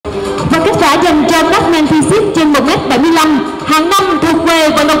Hạng 5 thuộc về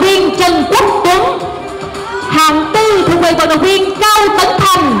vận động viên Trần Quốc Tuấn. Hạng 4 thuộc về vận động viên Cao Tấn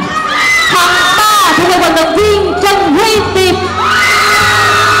Thành. Hạng 3 thuộc về vận động viên Trần Huy Tiệp.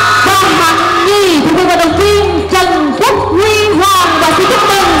 Và hạng nhì thuộc về vận động viên Trần Quốc Huy Hoàng. Và xin chúc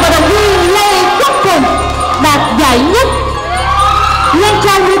mừng vận động viên Lê Quốc Hùng đạt giải nhất. Lên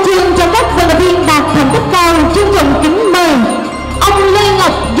trao huy chương cho các vận động viên đạt thành tích cao, trân trọng kính mời ông Lê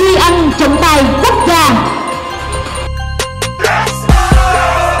Ngọc Duy Anh, trọng tài quốc gia.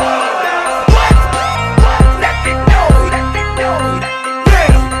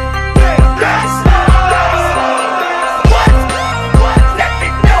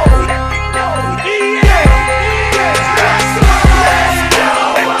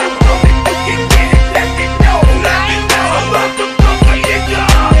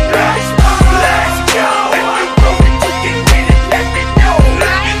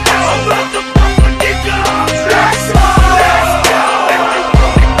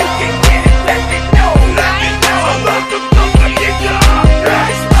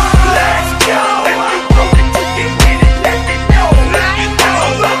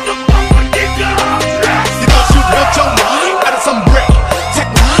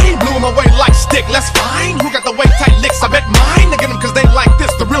 Let's find who got the weight tight licks. I bet mine. I get them cause they like this,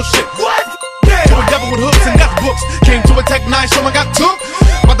 the real shit. What? Yeah. To a devil with hooks and death books. Came to a Tech 9 show and got took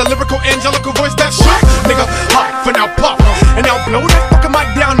by the lyrical angelical voice that shook. Nigga, hot for now puff. And now blow that fucking mic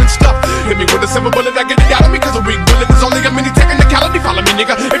down and stuff. Hit me with a silver bullet, I get it out of me cause a weak bullet is only a mini technicality. Follow me,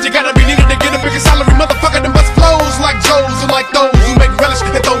 nigga. If you gotta be needed to get a bigger salary, motherfucker, then bust flows like Joe's and like those who make relish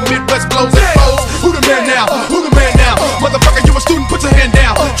and throw Midwest blows and foes. Who the man now? Who the man now? Motherfucker, you a student, put your hand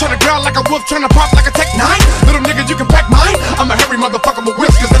down. Tryna growl like a wolf, tryna pop like a Tech 9. Little nigga, you can pack mine. I'm a hairy motherfucker with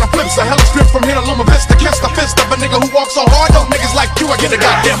whiskers and I flips. A hella strip from here to Loma Vista. Kiss the fist of a nigga who walks so hard. Don't niggas like you, I get a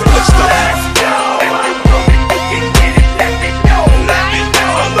goddamn blister. Let's go.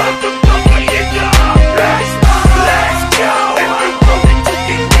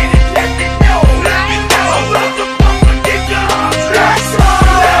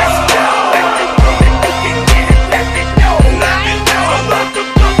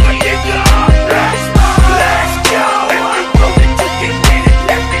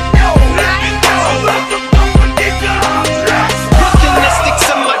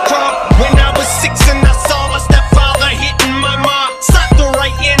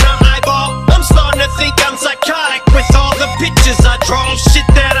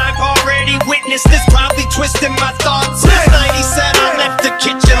 This probably twisting my thoughts. Last night he said I left the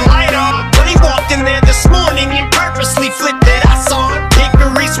kitchen light on, but he walked in there this morning and purposely flipped it. I saw him.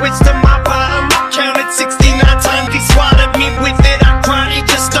 Hickory switched to my bottom. I counted 69 times. He swatted me with it. I cried. He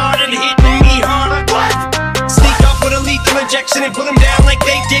just started hitting me hard. What? Sneak up with a lethal injection and put him down like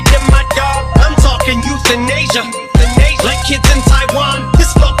they did to my dog. I'm talking euthanasia, like kids in Taiwan.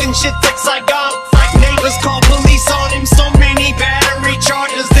 This fucking shit like Saigon. Like neighbors call police on him. So many battery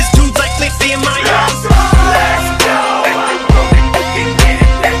charges. This dude's like Cliffy in my yard. Let's go.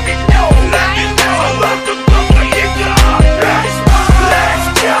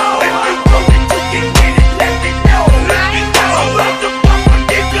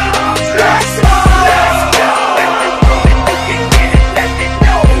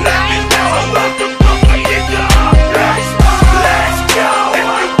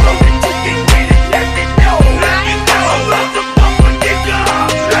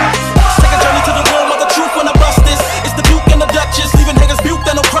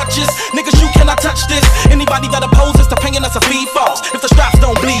 Anybody that opposes to paying us a fee falls. If the straps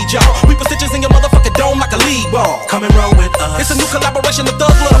don't bleed, y'all, we put stitches in your motherfucking dome like a lead ball. Come and roll with us. It's a new collaboration of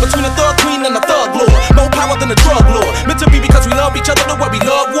thug love between a thug queen and a thug lord. More power than a drug lord. Meant to be because we love each other the way we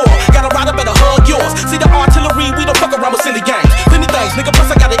love war. Got a rider, better hug yours. See the artillery, we don't fuck around with silly games. Plenty things, nigga, plus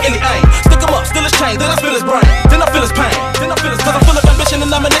I got an illy aim. Stick him up, steal his chain, then I spill his brain. Then I feel his pain. Then I feel his cause I'm full of ambition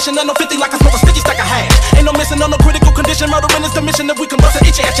and ammunition. And I'm 50 like I smoke a sticky stack of hash. Ain't no missing on no critical condition. Murdering is the mission if we can bust it,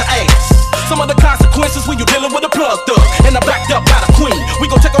 itch at your ass. Some of the consequences when you dealing with a plug thug. And I'm backed up by the queen. We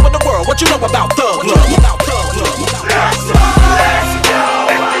gon' take over the world. What you know about thug love? Let's go.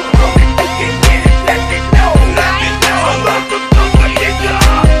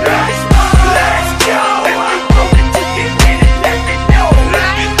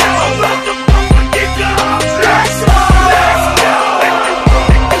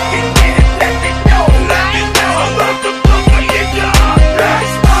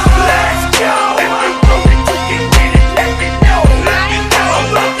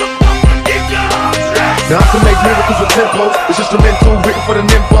 Now I can make miracles with tempos. It's instrumental, written for the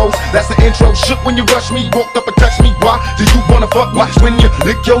nymphos. That's the intro. Shook when you rush me, walked up and touched me. Why do you wanna fuck? Watch when you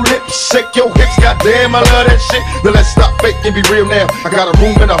lick your lips, shake your hips. Goddamn, I love that shit. Now let's stop fake and be real now. I got a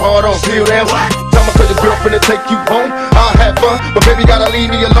room and a heart on steel now. Tell me, cause your girlfriend to take you home. I'll have fun, but baby gotta leave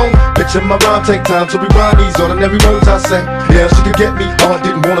me alone. Picture my rhyme, take time to rewind these ordinary words I say. Yeah, she could get me hard,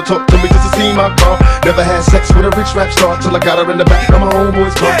 didn't wanna talk to me just to see my car. Never had sex with a rich rap star till I got her in the back of my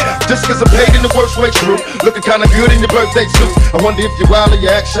homeboy's car. Just cause I'm paid in the worst way, true. Looking kinda good in your birthday suit. I wonder if you're wild or you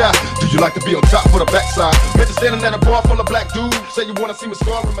act shy. Do you like to be on top or the backside? Picture standing at a bar full of black dudes. Say you wanna see my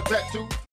scar and my tattoo.